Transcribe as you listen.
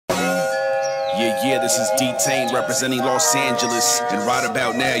Yeah, this is Detane representing Los Angeles. And right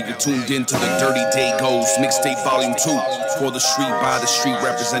about now, you're tuned in to the Dirty Dagoes Mixtape Volume 2. For the street, by the street,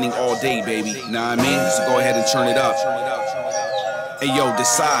 representing all day, baby. Know what I mean? So go ahead and turn it up. Hey, yo,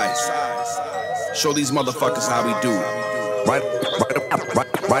 decide. Show these motherfuckers how we do.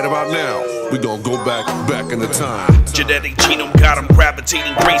 Right about now, we gonna go back in the time. Genetic genome got him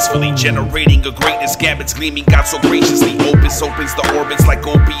gravitating gracefully, generating a greatness, gambits gleaming, God so graciously opens the orbits like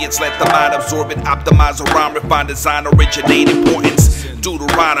opiates, let the mind absorb it, optimize a rhyme, refine design, originate importance.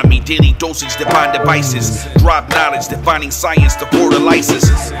 Deuteronomy, daily dosage, divine devices, drop knowledge, defining science to fertilizes.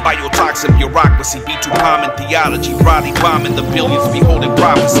 Biotoxin, bureaucracy, B2 common theology, broadly bombing the billions, beholding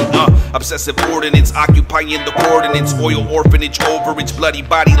prophecy. Obsessive ordinance, occupying the coordinates, oil orphanage, overage, bloody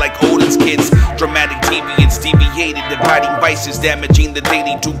body like Odin's kids. Dramatic deviance, deviated, dividing vices, damaging the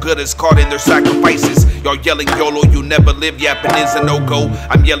daily do-gooders caught in their sacrifices. Y'all yelling YOLO, you never live, yapping is a no-go.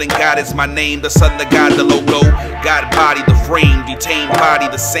 I'm yelling God is my name, the son, the God, the logo. God body, the frame, Detane body,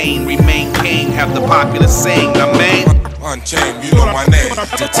 the same, remain king, have the populace saying, the man. Unchained, you know my name.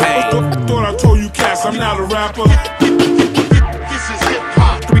 Detane. Thought I told you cats, I'm not a rapper. This is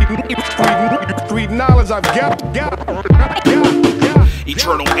hip-hop. Street knowledge I've got.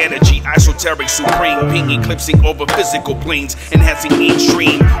 Eternal energy, esoteric, supreme, ping eclipsing over physical planes, enhancing each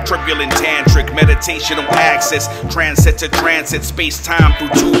stream, turbulent tantric, meditational access, transit to transit, space-time through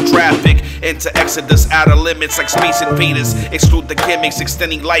tube traffic, into exodus, outer limits like space invaders, exclude the gimmicks,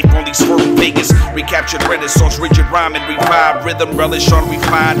 extending life only swerve Vegas, recaptured renaissance, rigid rhyme and revive rhythm, relish on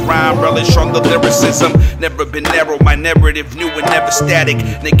refined rhyme, relish on the lyricism, never been narrow, my narrative new and never static,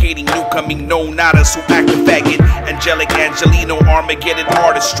 negating new coming known, not us who act a faggot, angelic, Angelino, Armageddon,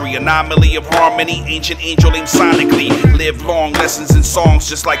 artistry, anomaly of harmony, ancient angel aimed sonically, live long, lessons in songs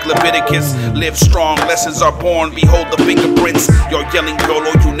just like Leviticus, live strong, lessons are born, behold the fingerprints, you're yelling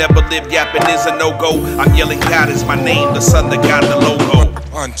YOLO, you never live, yapping is a no-go, I'm yelling God is my name, the son, the God, the logo.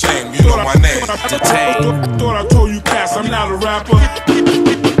 Unchained, you know my name. Detane. Thought I told you cats, I'm not a rapper.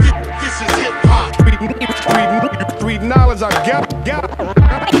 This is hip-hop. Street knowledge I've got.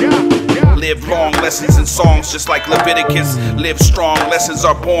 Live long, lessons in songs just like Leviticus. Live strong, lessons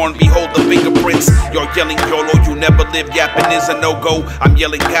are born, behold the fingerprints. You're yelling YOLO, you never live, yapping is a no-go. I'm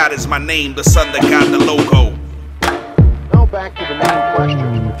yelling God is my name, the son, the God, the logo. Now back to the main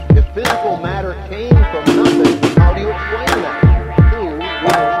question. If physical matter came